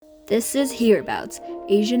This is Hearabouts,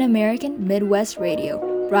 Asian American Midwest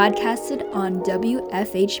Radio, broadcasted on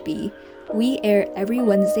WFHB. We air every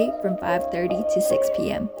Wednesday from 5:30 to 6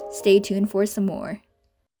 p.m. Stay tuned for some more.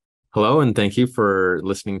 Hello, and thank you for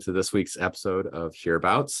listening to this week's episode of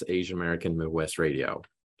Hearabouts, Asian American Midwest Radio.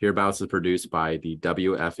 Hearabouts is produced by the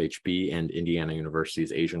WFHB and Indiana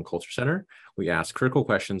University's Asian Culture Center. We ask critical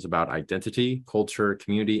questions about identity, culture,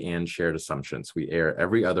 community, and shared assumptions. We air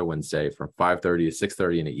every other Wednesday from 5:30 to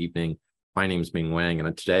 6:30 in the evening. My name is Ming Wang,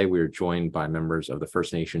 and today we are joined by members of the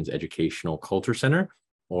First Nations Educational Culture Center,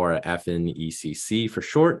 or FNECC for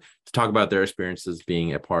short, to talk about their experiences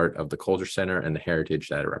being a part of the Culture Center and the heritage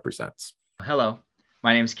that it represents. Hello,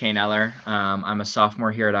 my name is Kain Eller. I'm a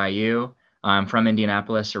sophomore here at IU. I'm from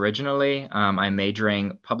Indianapolis originally. I'm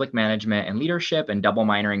majoring public management and leadership and double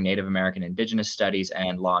minoring Native American Indigenous Studies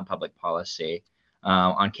and law and public policy.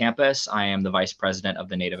 On campus, I am the vice president of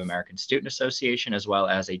the Native American Student Association, as well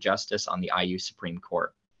as a justice on the IU Supreme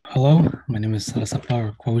Court. Hello, my name is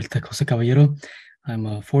Alazapa and José Caballero. I'm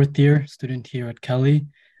a fourth year student here at Cali,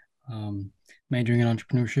 majoring in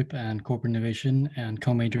entrepreneurship and corporate innovation and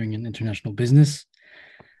co-majoring in international business.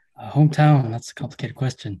 Hometown, that's a complicated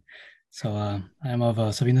question. So I'm of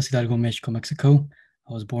Sabinas Hidalgo, Mexico, Mexico.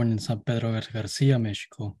 I was born in San Pedro Garcia,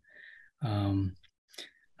 Mexico.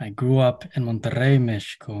 I grew up in Monterrey,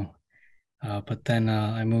 Mexico, but then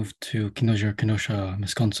I moved to Kenosha,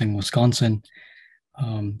 Wisconsin.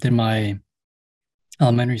 Did my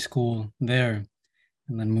elementary school there,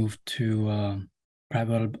 and then moved to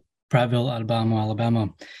Prattville, Alabama,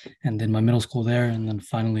 and did my middle school there, and then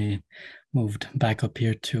finally moved back up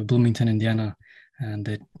here to Bloomington, Indiana, and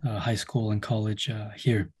did high school and college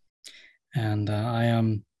here. And I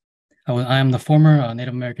am the former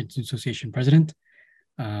Native American Student Association president,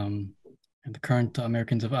 and the current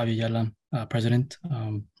Americans of Aviyala president,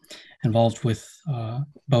 involved with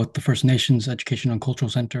both the First Nations Educational and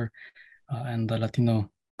Cultural Center and the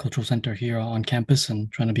Latino Cultural Center here on campus,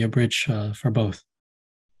 and trying to be a bridge for both.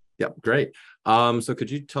 Yep, great. So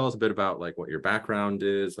could you tell us a bit about like what your background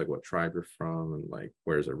is, like what tribe you're from, and like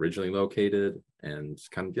where it's originally located, and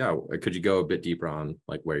kind of, could you go a bit deeper on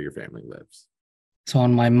like where your family lives? So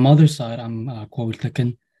on my mother's side, I'm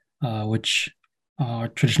Coahuiltecan, which our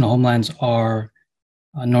traditional homelands are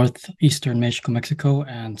northeastern Mexico,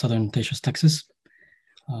 and southern Texas, Texas.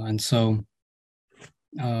 And so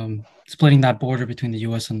splitting that border between the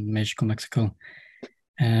U.S. and Mexico.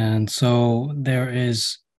 And so there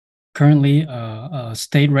is currently a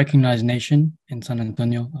state-recognized nation in San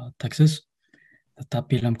Antonio, Texas, the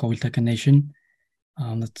Tapilam Coahuiltecan Nation.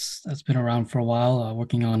 That's been around for a while,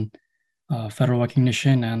 working on federal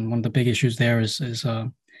recognition. And one of the big issues there is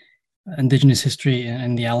Indigenous history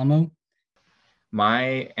in the Alamo.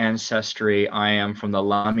 My ancestry, I am from the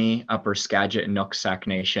Lami, Upper Skagit, and Nooksack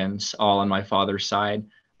nations, all on my father's side.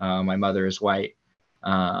 My mother is white.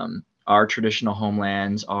 Our traditional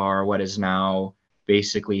homelands are what is now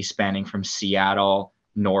basically spanning from Seattle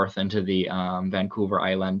north into the Vancouver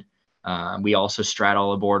Island. We also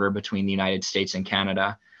straddle a border between the United States and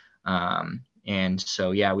Canada. And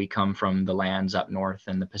so, we come from the lands up north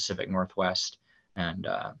in the Pacific Northwest. And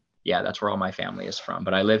that's where all my family is from.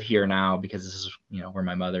 But I live here now because this is, where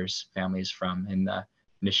my mother's family is from, in the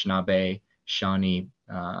Anishinaabe, Shawnee,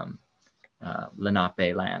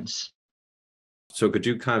 Lenape lands. So could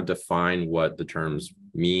you kind of define what the terms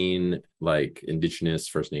mean, like Indigenous,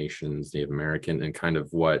 First Nations, Native American, and kind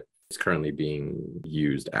of what is currently being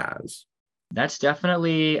used as? That's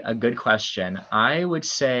definitely a good question. I would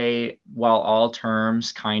say while all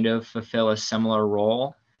terms kind of fulfill a similar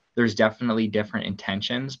role, there's definitely different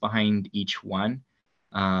intentions behind each one.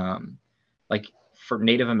 Like for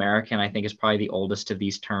Native American, I think is probably the oldest of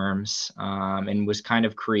these terms, and was kind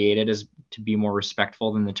of created as to be more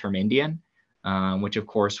respectful than the term Indian. Which of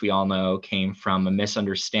course we all know came from a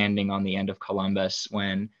misunderstanding on the end of Columbus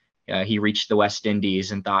when he reached the West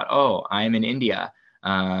Indies and thought, oh, I'm in India.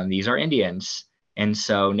 These are Indians. And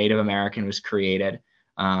so Native American was created.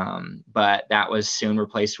 But that was soon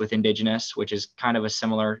replaced with Indigenous, which is kind of a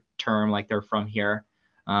similar term, like they're from here.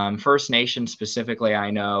 First Nation specifically,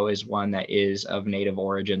 I know, is one that is of Native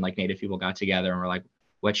origin, like Native people got together and were like,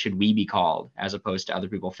 what should we be called? As opposed to other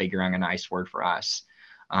people figuring a nice word for us.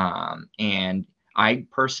 And I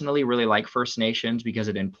personally really like First Nations because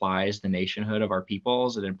it implies the nationhood of our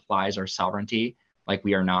peoples. It implies our sovereignty. Like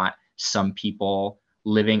we are not some people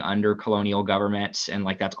living under colonial governments and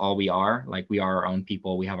like that's all we are. Like we are our own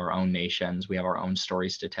people. We have our own nations. We have our own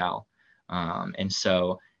stories to tell. And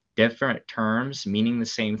so different terms meaning the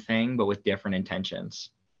same thing, but with different intentions.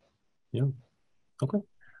 Yeah. Okay.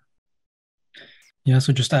 Yeah.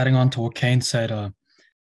 So just adding on to what Kain said,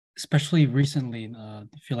 especially recently, I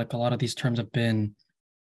feel like a lot of these terms have been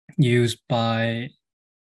used by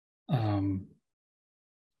the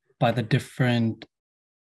different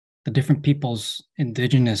peoples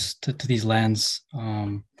indigenous to these lands,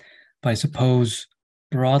 by, I suppose,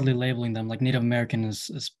 broadly labeling them. Like Native American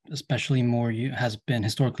is especially has been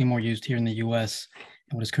historically more used here in the U.S.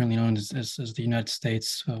 and what is currently known as the United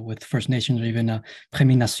States, with First Nations, or even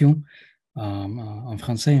Première Nation, en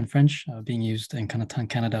français and French, being used in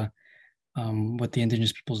Canada, with the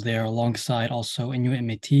indigenous peoples there, alongside also Inuit and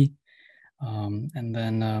Métis, and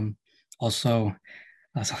then also,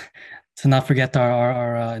 to not forget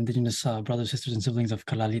our indigenous brothers, sisters, and siblings of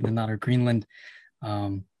Kalaalleq Naat, or Greenland,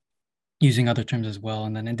 using other terms as well.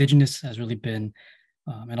 And then indigenous has really been,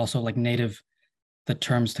 and also like native, the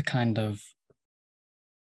terms to kind of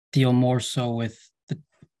deal more so with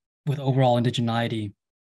overall indigeneity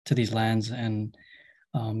to these lands, and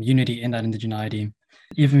unity in that indigeneity.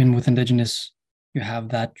 Even with indigenous, you have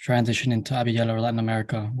that transition into Abiyala, or Latin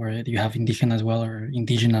America, where you have indígena as well, or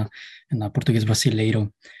indígena, and Portuguese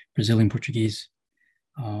brasileiro, Brazilian Portuguese,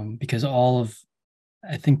 because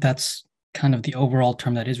I think that's kind of the overall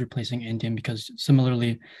term that is replacing Indian, because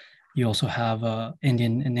similarly, you also have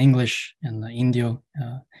Indian in English, and Indio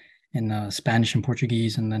in Spanish and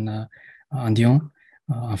Portuguese, and then Indien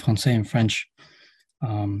en français and French.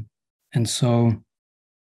 And so,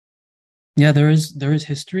 yeah, there is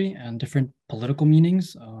history and different political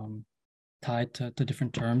meanings tied to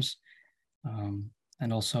different terms.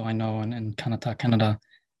 And also, I know in Canada,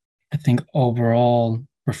 I think overall,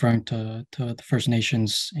 referring to the First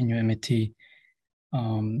Nations, Inuit and Métis,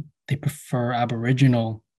 they prefer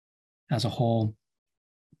Aboriginal as a whole,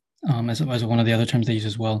 as one of the other terms they use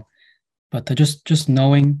as well. But just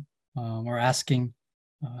knowing, or asking,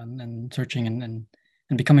 and searching, and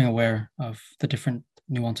becoming aware of the different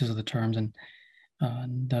nuances of the terms, and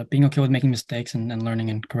being okay with making mistakes, and learning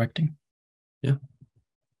and correcting. Yeah,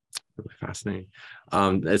 really fascinating.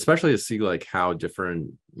 Especially to see like how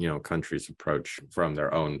different countries approach from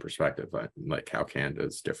their own perspective, like how Canada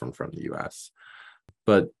is different from the U.S.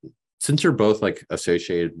 But since you're both like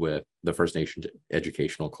associated with the First Nations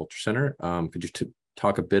Educational Culture Center, could you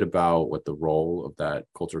talk a bit about what the role of that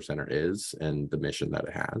culture center is and the mission that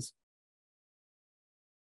it has?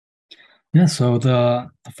 Yeah, so the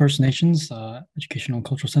First Nations Educational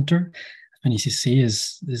Cultural Center, FNECC,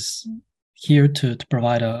 is here to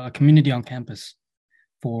provide a community on campus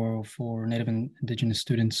for Native and Indigenous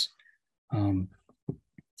students,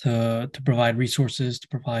 to provide resources, to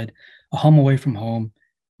provide a home away from home,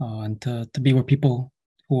 and to be where people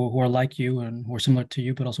who are like you and who are similar to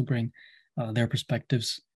you, but also bring their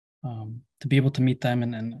perspectives, to be able to meet them,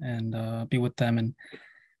 and be with them,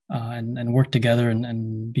 and work together,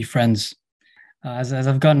 and be friends. As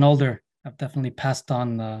I've gotten older, I've definitely passed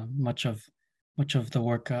on much of the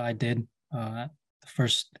work I did the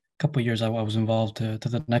first couple of years I was involved, to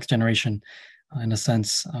the next generation, in a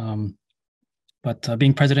sense. But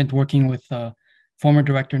being president, working with former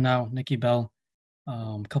director now, Nikki Bell,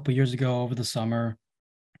 a couple of years ago over the summer,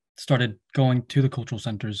 started going to the cultural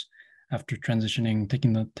centers after transitioning,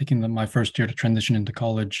 taking my first year to transition into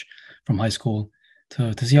college from high school,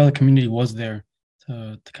 to see how the community was there,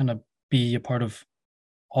 to kind of be a part of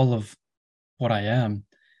all of what I am.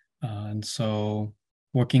 And so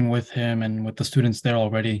working with him and with the students there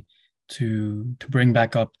already to bring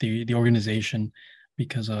back up the organization,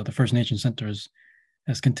 because the First Nation Centers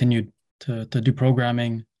has continued to do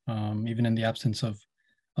programming, even in the absence of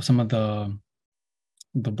some of the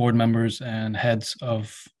board members and heads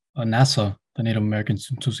of NASA, the Native American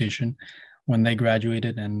Association, when they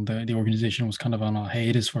graduated, and the organization was kind of on a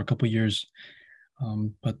hiatus for a couple of years.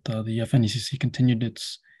 But the FNECC continued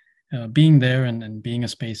its being there, and being a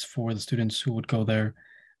space for the students who would go there.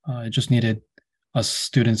 It just needed us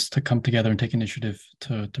students to come together and take initiative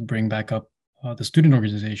to bring back up the student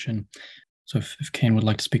organization. So if Kain would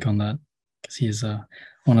like to speak on that, because he is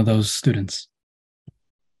one of those students.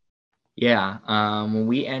 Yeah, when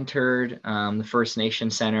we entered the First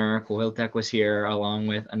Nation Center, Cohiltec was here along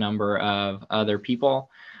with a number of other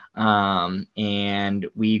people. And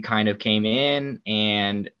we kind of came in,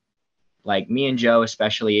 and like me and Joe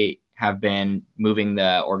especially have been moving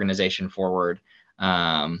the organization forward.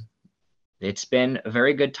 It's been a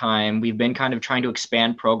very good time. We've been kind of trying to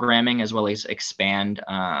expand programming, as well as expand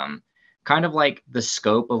kind of like the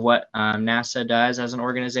scope of what NASA does as an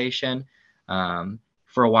organization.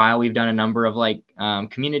 For a while, we've done a number of like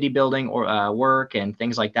community building or work and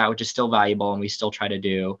things like that, which is still valuable, and we still try to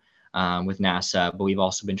do with NASA. But we've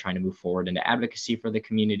also been trying to move forward into advocacy for the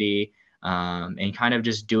community, and kind of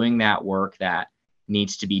just doing that work that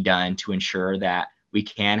needs to be done to ensure that we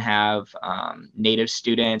can have Native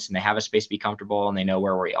students and they have a space to be comfortable and they know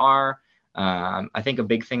where we are. I think a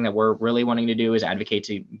big thing that we're really wanting to do is advocate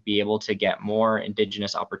to be able to get more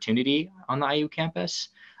Indigenous opportunity on the IU campus.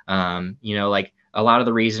 Like a lot of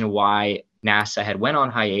the reason why NASA had went on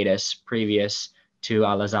hiatus previous to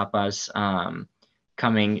Alazapa's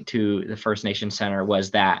coming to the First Nation Center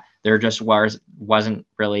was that there just wasn't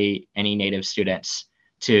really any Native students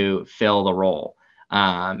to fill the role.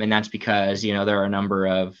 And that's because, there are a number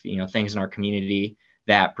of, things in our community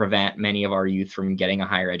that prevent many of our youth from getting a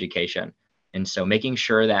higher education. And so making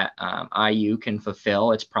sure that IU can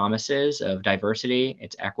fulfill its promises of diversity,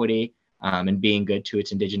 its equity, and being good to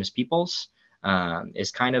its Indigenous peoples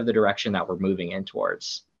is kind of the direction that we're moving in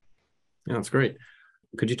towards. Yeah, that's great.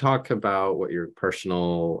 Could you talk about what your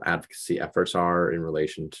personal advocacy efforts are in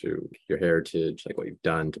relation to your heritage, like what you've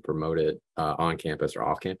done to promote it on campus or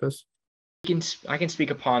off campus? I can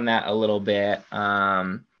speak upon that a little bit.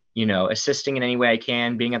 Assisting in any way I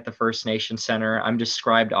can, being at the First Nation Center. I'm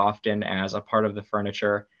described often as a part of the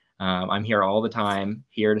furniture. I'm here all the time,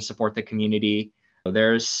 here to support the community.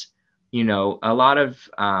 There's, a lot of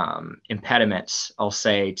impediments, I'll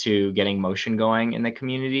say, to getting motion going in the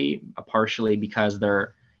community, partially because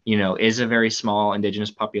there, is a very small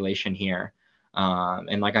Indigenous population here.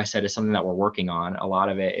 And like I said, it's something that we're working on. A lot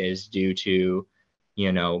of it is due to,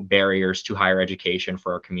 barriers to higher education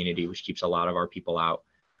for our community, which keeps a lot of our people out.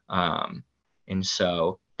 And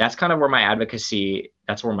so that's kind of where my advocacy,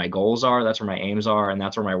 that's where my goals are, that's where my aims are, and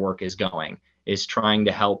that's where my work is going, is trying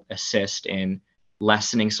to help assist in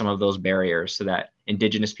lessening some of those barriers so that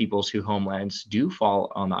Indigenous peoples whose homelands do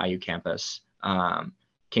fall on the IU campus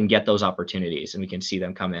can get those opportunities and we can see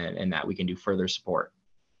them come in and that we can do further support.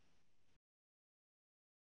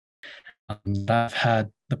 I've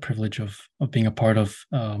had the privilege of being a part of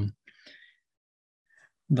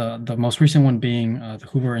the most recent one being the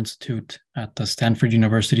Hoover Institute at the Stanford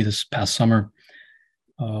University this past summer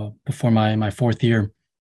before my fourth year.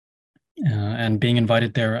 And being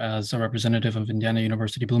invited there as a representative of Indiana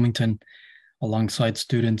University Bloomington alongside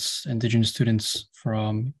students, Indigenous students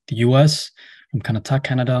from the US, from Kanata,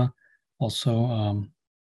 Canada, also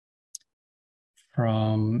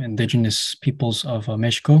from Indigenous peoples of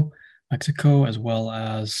Mexico, as well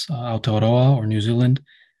as Aotearoa or New Zealand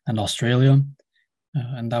and Australia.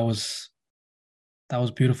 And that was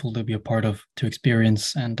beautiful to be a part of, to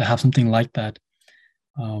experience and to have something like that,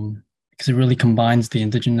 because it really combines the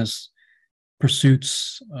Indigenous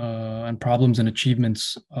pursuits and problems and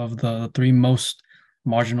achievements of the three most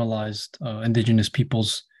marginalized Indigenous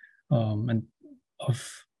peoples and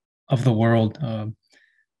of the world,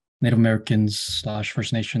 Native Americans /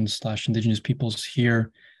 First Nations / Indigenous peoples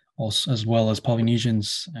here, also, as well as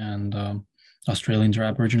Polynesians and Australians or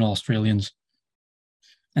Aboriginal Australians.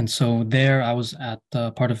 And so there I was at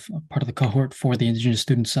part of the cohort for the Indigenous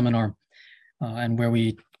Student Seminar, and where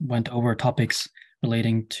we went over topics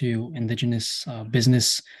relating to Indigenous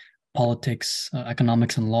business, politics,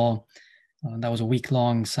 economics, and law. That was a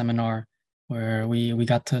week-long seminar where we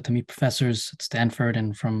got to meet professors at Stanford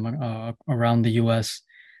and from around the U.S.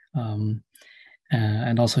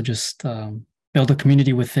 And also just build a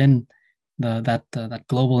community within those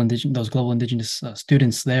global Indigenous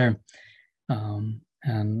students there.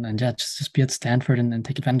 And yeah, just be at Stanford and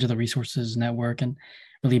take advantage of the resources network and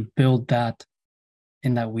really build that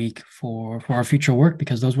in that week for our future work,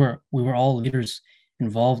 because we were all leaders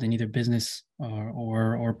involved in either business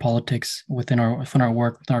or politics within our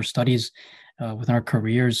work, within our studies, within our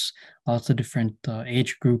careers, lots of different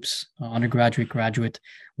age groups, undergraduate, graduate,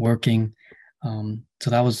 working. So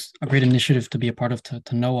that was a great initiative to be a part of,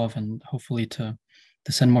 to know of, and hopefully to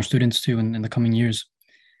send more students to in the coming years.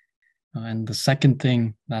 And the second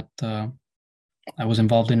thing that I was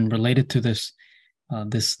involved in related to this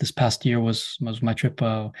this past year was my trip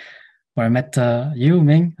where I met you,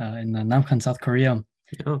 Ming, in Namkan, South Korea.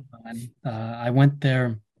 Oh. And I went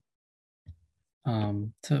there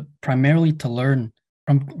to primarily to learn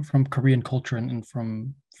from Korean culture and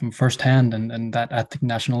from firsthand and that ethnic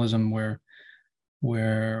nationalism where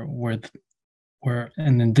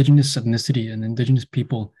an indigenous ethnicity and indigenous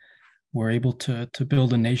people were able to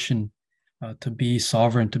build a nation, to be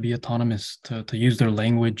sovereign, to be autonomous, to use their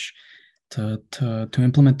language, to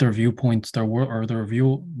implement their viewpoints, their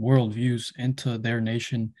worldviews into their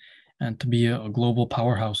nation, and to be a global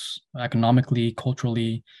powerhouse economically,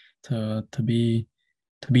 culturally, to be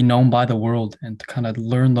known by the world, and to kind of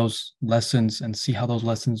learn those lessons and see how those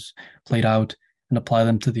lessons played out and apply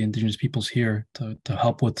them to the indigenous peoples here to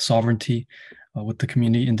help with sovereignty, with the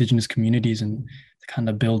indigenous communities, and to kind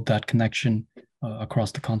of build that connection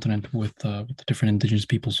across the continent with the different indigenous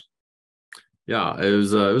peoples. Yeah, it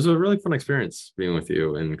was a really fun experience being with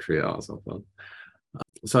you in Korea also.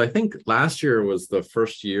 So I think last year was the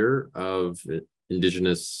first year of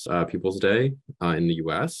Indigenous Peoples Day in the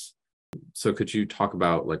US. So could you talk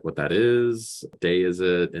about like what that is, what day is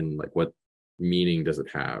it, and like what meaning does it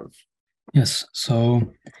have? Yes,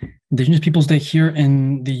 so Indigenous Peoples Day here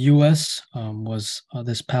in the US was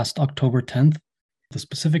this past October 10th. The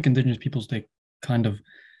specific Indigenous Peoples Day kind of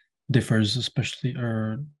differs, especially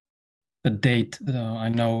or the date. I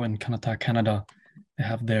know in Canada, they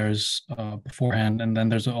have theirs beforehand, and then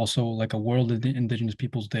there's also like a World Indigenous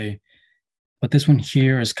Peoples Day. But this one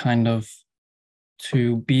here is kind of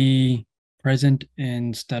to be present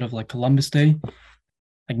instead of like Columbus Day,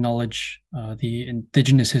 acknowledge the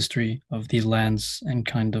indigenous history of these lands and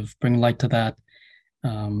kind of bring light to that,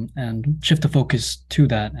 and shift the focus to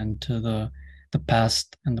that and to the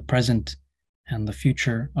past and the present and the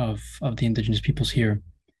future of the indigenous peoples here.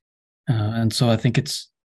 And so I think it's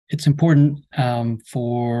important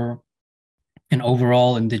for an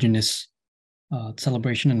overall indigenous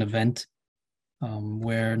celebration and event,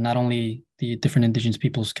 where not only the different indigenous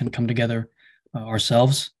peoples can come together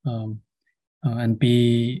ourselves, and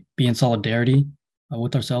be in solidarity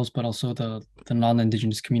with ourselves, but also the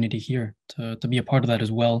non-indigenous community here to be a part of that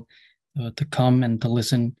as well, to come and to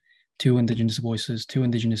listen to indigenous voices, to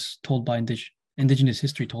indigenous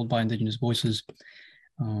history told by indigenous voices,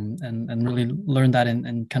 and really learn that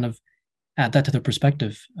and kind of add that to their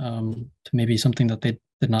perspective, to maybe something that they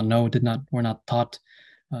did not know, were not taught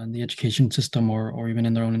in the education system or even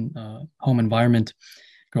in their own home environment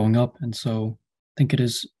growing up. And so I think it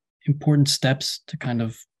is important steps to kind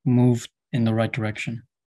of move in the right direction.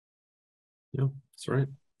 Yeah, that's right.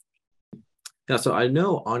 Yeah, so I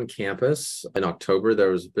know on campus in October,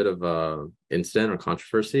 there was a bit of a incident or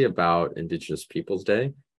controversy about Indigenous Peoples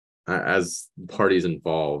Day. As parties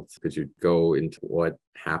involved, could you go into what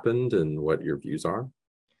happened and what your views are?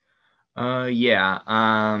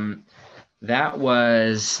 That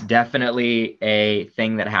was definitely a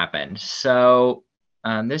thing that happened. So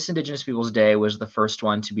this Indigenous Peoples Day was the first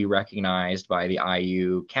one to be recognized by the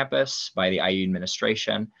IU campus, by the IU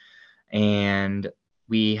administration. And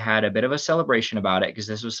we had a bit of a celebration about it because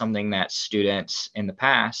this was something that students in the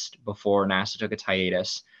past, before NASA took its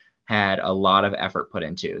hiatus, had a lot of effort put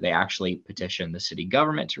into. They actually petitioned the city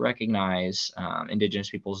government to recognize Indigenous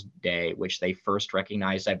Peoples Day, which they first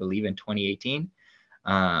recognized, I believe, in 2018.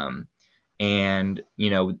 But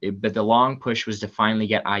the long push was to finally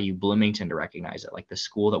get IU Bloomington to recognize it. Like, the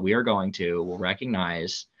school that we are going to will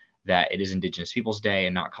recognize that it is Indigenous Peoples Day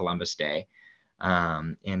and not Columbus Day.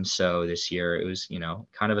 And so this year it was,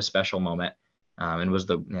 kind of a special moment, and was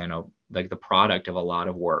the product of a lot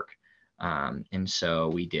of work. And so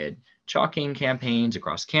we did chalking campaigns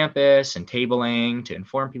across campus and tabling to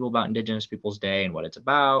inform people about Indigenous Peoples Day and what it's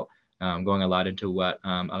about, going a lot into what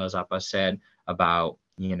Alazapa said about,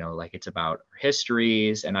 it's about our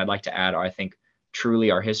histories. And I'd like to add, I think,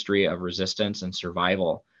 truly our history of resistance and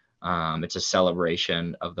survival. It's a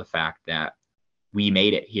celebration of the fact that we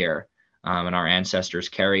made it here, and our ancestors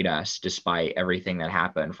carried us despite everything that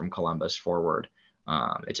happened from Columbus forward.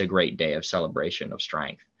 It's a great day of celebration of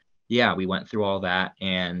strength. Yeah, we went through all that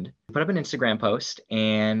and put up an Instagram post,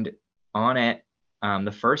 and on it,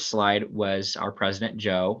 the first slide was our president,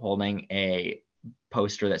 Joe, holding a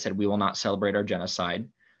poster that said, "We will not celebrate our genocide,"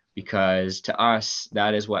 because to us,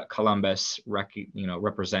 that is what Columbus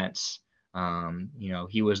represents.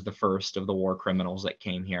 He was the first of the war criminals that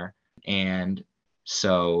came here. And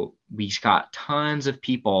so we got tons of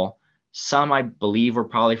people. Some, I believe, were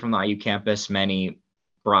probably from the IU campus. Many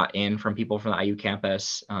brought in from people from the IU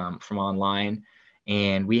campus, from online.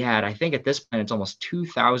 And we had, I think at this point, it's almost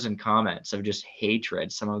 2,000 comments of just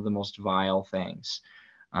hatred, some of the most vile things.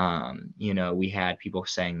 We had people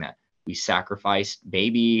saying that we sacrificed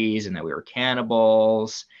babies and that we were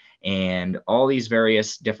cannibals, and all these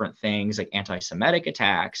various different things, like anti-Semitic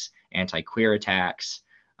attacks, anti-queer attacks.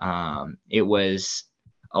 It was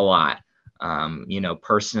a lot.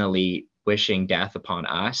 Personally wishing death upon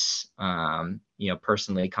us,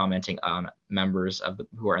 personally commenting on members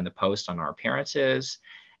who are in the post on our appearances,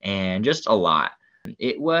 and just a lot.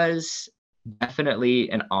 It was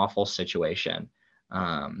definitely an awful situation.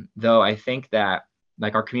 Though I think that,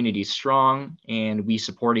 like, our community is strong and we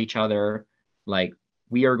support each other, like,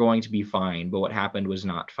 we are going to be fine, but what happened was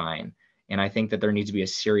not fine. And I think that there needs to be a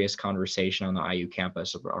serious conversation on the IU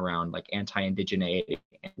campus around, like, anti-indigeneity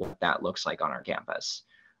and what that looks like on our campus,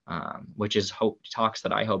 which is talks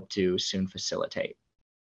that I hope to soon facilitate.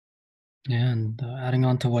 Yeah, and adding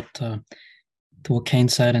on to what Kain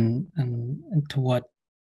said, and to what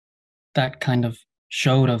that kind of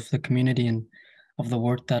showed of the community and of the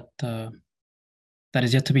work that that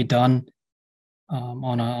is yet to be done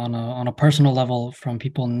on a personal level from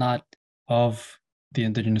people not of the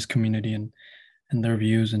Indigenous community and their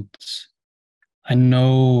views. And I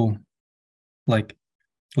know, like,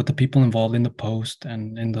 with the people involved in the post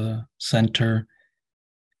and in the center,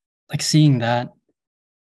 like seeing that,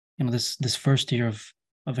 this first year of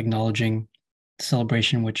acknowledging the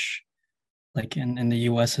celebration, which like in the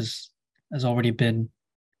US has already been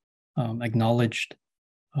acknowledged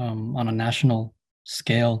on a national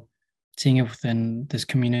scale, seeing it within this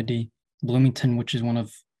community, Bloomington, which is one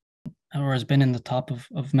of, or has been in the top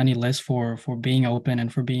of many lists for being open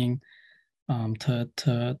and for being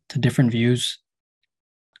to different views.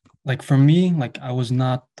 Like for me, like I was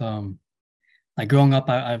not like growing up,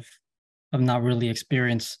 I've not really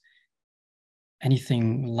experienced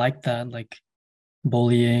anything like that, like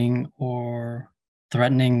bullying or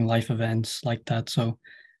threatening life events like that. So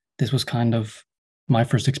this was kind of my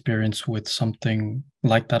first experience with something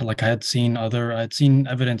like that. Like I had seen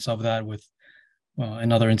evidence of that with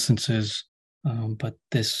in other instances, but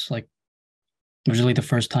this like was really the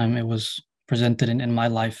first time it was presented in my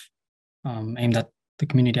life, aimed at the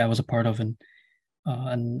community I was a part of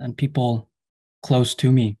and people close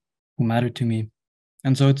to me who mattered to me.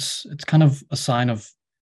 And so it's kind of a sign of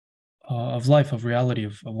life, of reality,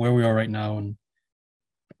 of where we are right now. And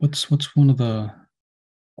what's one of the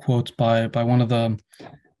quotes by one of the,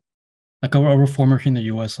 like a reformer here in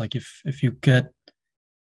the US, like if you get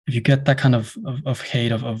that kind of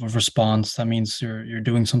hate of response, that means you're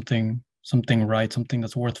doing something right, something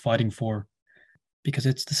that's worth fighting for, because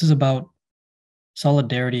this is about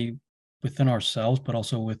solidarity within ourselves, but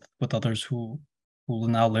also with others who will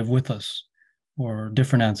now live with us, or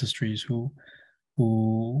different ancestries who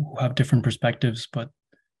have different perspectives, but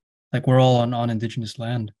like we're all on Indigenous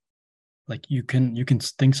land. Like you can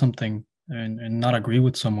think something and not agree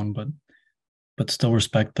with someone, but still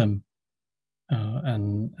respect them,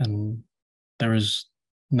 and there is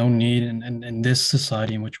no need in this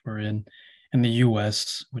society in which we're in the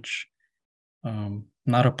US, which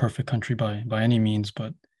not a perfect country by any means,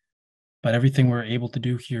 but everything we're able to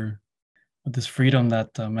do here with this freedom that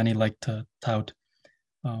many like to tout,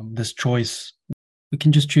 this choice, we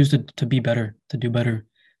can just choose to be better, to do better,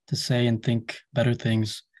 to say and think better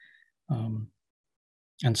things.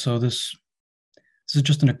 And so this is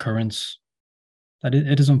just an occurrence that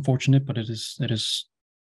it is unfortunate, but it is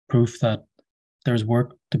proof that there is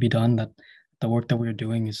work to be done, that the work that we're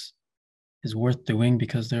doing is worth doing,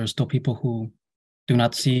 because there are still people who do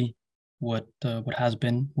not see what has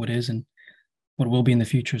been, what is, and what will be in the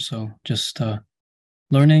future. So just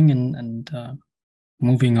learning and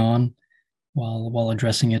moving on while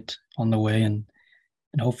addressing it on the way, and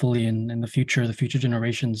hopefully in the future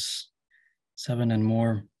generations 7 and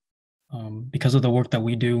more, because of the work that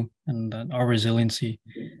we do and our resiliency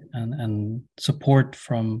and support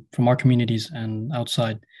from our communities and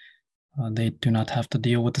outside, they do not have to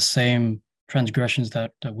deal with the same transgressions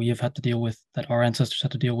that we have had to deal with, that our ancestors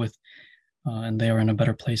had to deal with, and they are in a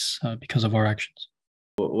better place because of our actions.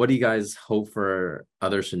 What do you guys hope for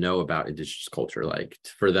others to know about Indigenous culture, like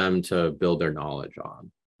for them to build their knowledge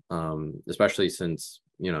on, especially since,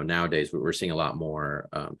 nowadays we're seeing a lot more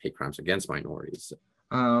hate crimes against minorities?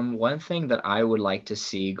 One thing that I would like to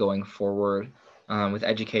see going forward with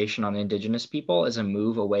education on Indigenous people is a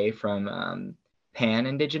move away from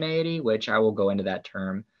pan-indigeneity, which I will go into that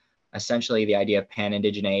term. Essentially, the idea of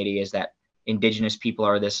pan-indigeneity is that Indigenous people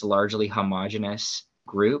are this largely homogenous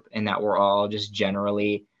group, and that we're all just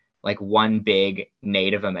generally like one big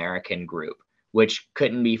Native American group, which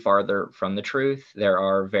couldn't be farther from the truth. There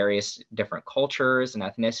are various different cultures and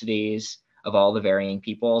ethnicities of all the varying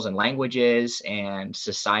peoples and languages and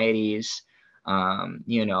societies. I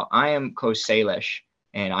am Coast Salish,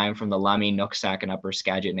 and I am from the Lummi, Nooksack, and Upper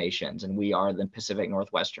Skagit nations, and we are the Pacific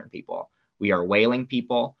Northwestern people. We are whaling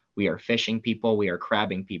people, we are fishing people, we are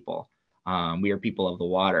crabbing people, we are people of the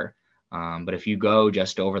water. But if you go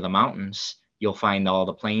just over the mountains, you'll find all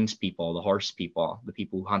the plains people, the horse people, the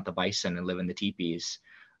people who hunt the bison and live in the teepees.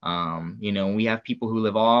 We have people who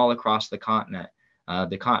live all across the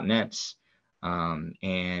continents,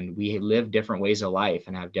 and we live different ways of life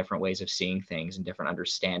and have different ways of seeing things and different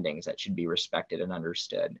understandings that should be respected and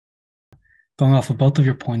understood. Going off of both of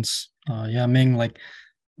your points, Ming, like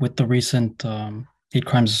with the recent hate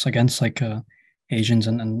crimes against like Asians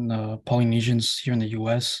and Polynesians here in the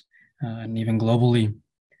US, and even globally,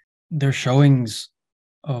 they're showings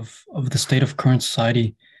of the state of current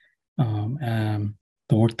society, and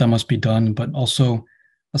the work that must be done, but also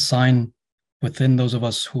a sign within those of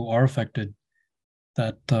us who are affected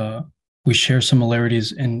that we share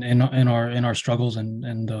similarities in our struggles and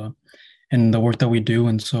in the work that we do,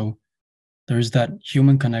 and so there's that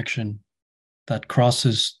human connection that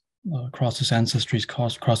crosses ancestries,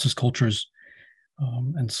 crosses cultures,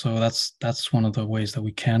 and so that's one of the ways that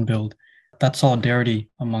we can build that solidarity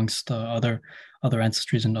amongst other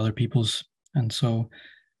ancestries and other peoples. And so,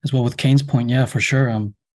 as well with Kain's point, yeah, for sure,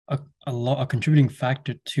 a contributing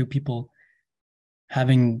factor to people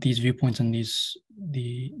having these viewpoints and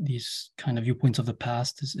these kind of viewpoints of the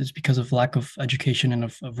past is because of lack of education and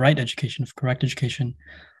of right education, of correct education,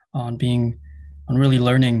 on really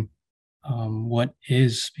learning what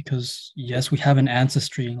is, because yes, we have an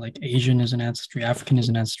ancestry, like Asian is an ancestry, African is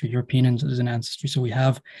an ancestry, European is an ancestry, so we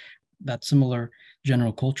have that similar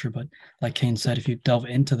general culture. But like Kain said, if you delve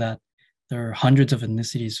into that, there are hundreds of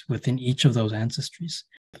ethnicities within each of those ancestries.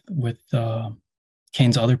 With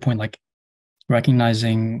Kain's other point, like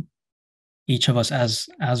recognizing each of us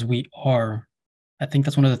as we are, I think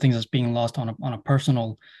that's one of the things that's being lost on a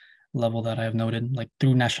personal level that I have noted, like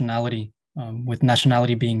through nationality, with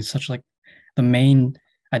nationality being such like the main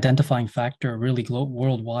identifying factor really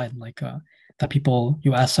worldwide, like that people,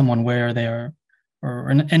 you ask someone where they are,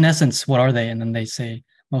 or in essence, what are they? And then they say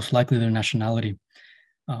most likely their nationality,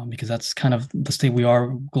 because that's kind of the state we are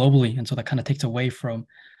globally. And so that kind of takes away from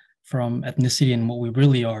ethnicity and what we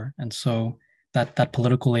really are. And so that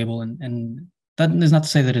political label, and that is not to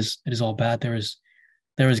say that it is all bad. There is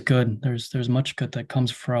good. There's much good that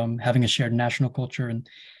comes from having a shared national culture, and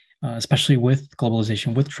especially with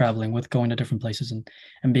globalization, with traveling, with going to different places,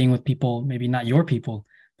 and being with people, maybe not your people,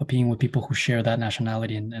 but being with people who share that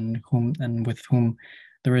nationality, and with whom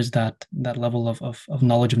there is that level of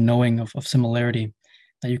knowledge, of knowing, of similarity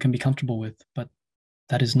that you can be comfortable with. But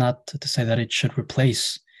that is not to say that it should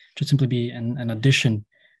simply be an addition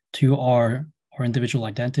to our individual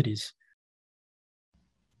identities.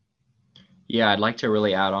 Yeah, I'd like to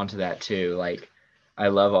really add on to that too. Like, I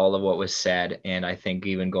love all of what was said. And I think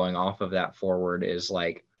even going off of that forward is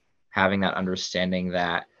like having that understanding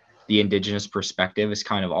that the Indigenous perspective is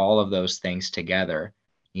kind of all of those things together,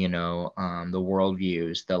 the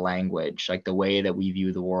worldviews, the language, like the way that we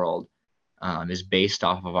view the world is based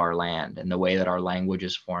off of our land, and the way that our language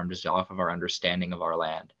is formed is off of our understanding of our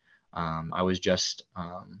land. I was just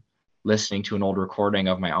listening to an old recording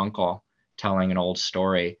of my uncle telling an old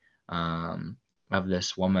story of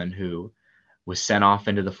this woman who was sent off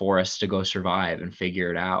into the forest to go survive and figure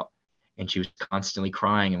it out. And she was constantly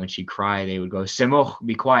crying. And when she'd cry, they would go, "Simo,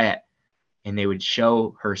 be quiet." And they would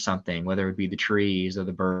show her something, whether it be the trees or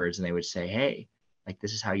the birds. And they would say, "Hey, like,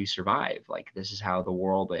 this is how you survive. Like, this is how the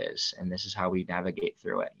world is. And this is how we navigate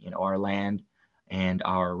through it. Our land and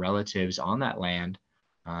our relatives on that land,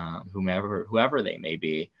 whoever they may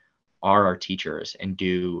be, are our teachers, and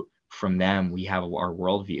from them, we have our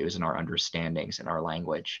worldviews and our understandings and our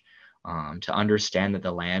language. To understand that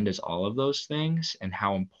the land is all of those things, and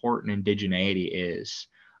how important indigeneity is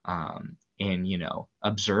in,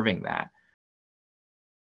 observing that.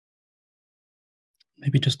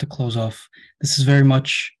 Maybe just to close off, this is very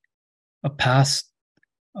much a past,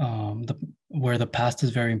 where the past is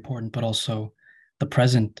very important, but also the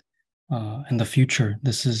present and the future.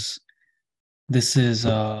 This is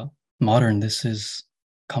modern. This is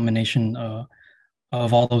combination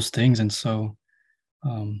of all those things, and so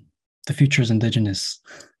the future is indigenous,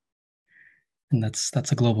 and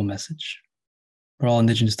that's a global message. We're all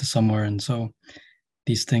indigenous to somewhere, and so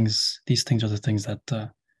these things are the things that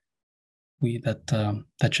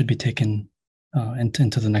that should be taken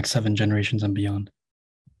into the next 7 generations and beyond.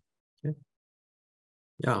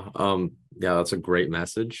 Yeah, that's a great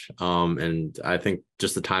message. And I think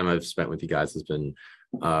just the time I've spent with you guys has been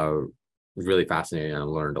really fascinating, and I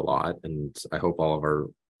learned a lot. And I hope all of our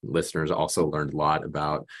listeners also learned a lot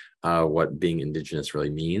about what being Indigenous really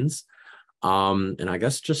means. And I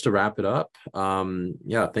guess just to wrap it up,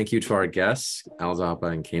 thank you to our guests,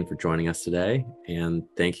 Alazapa and Kain, for joining us today. And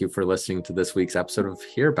thank you for listening to this week's episode of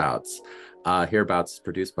Hearabouts. Hearabouts is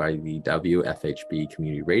produced by the WFHB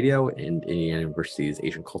Community Radio and Indiana University's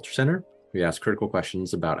Asian Culture Center. We ask critical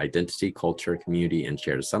questions about identity, culture, community, and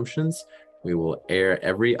shared assumptions. We will air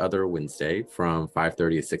every other Wednesday from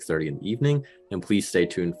 5:30 to 6:30 in the evening. And please stay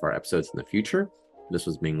tuned for our episodes in the future. This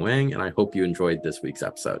was Ming Wang, and I hope you enjoyed this week's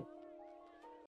episode.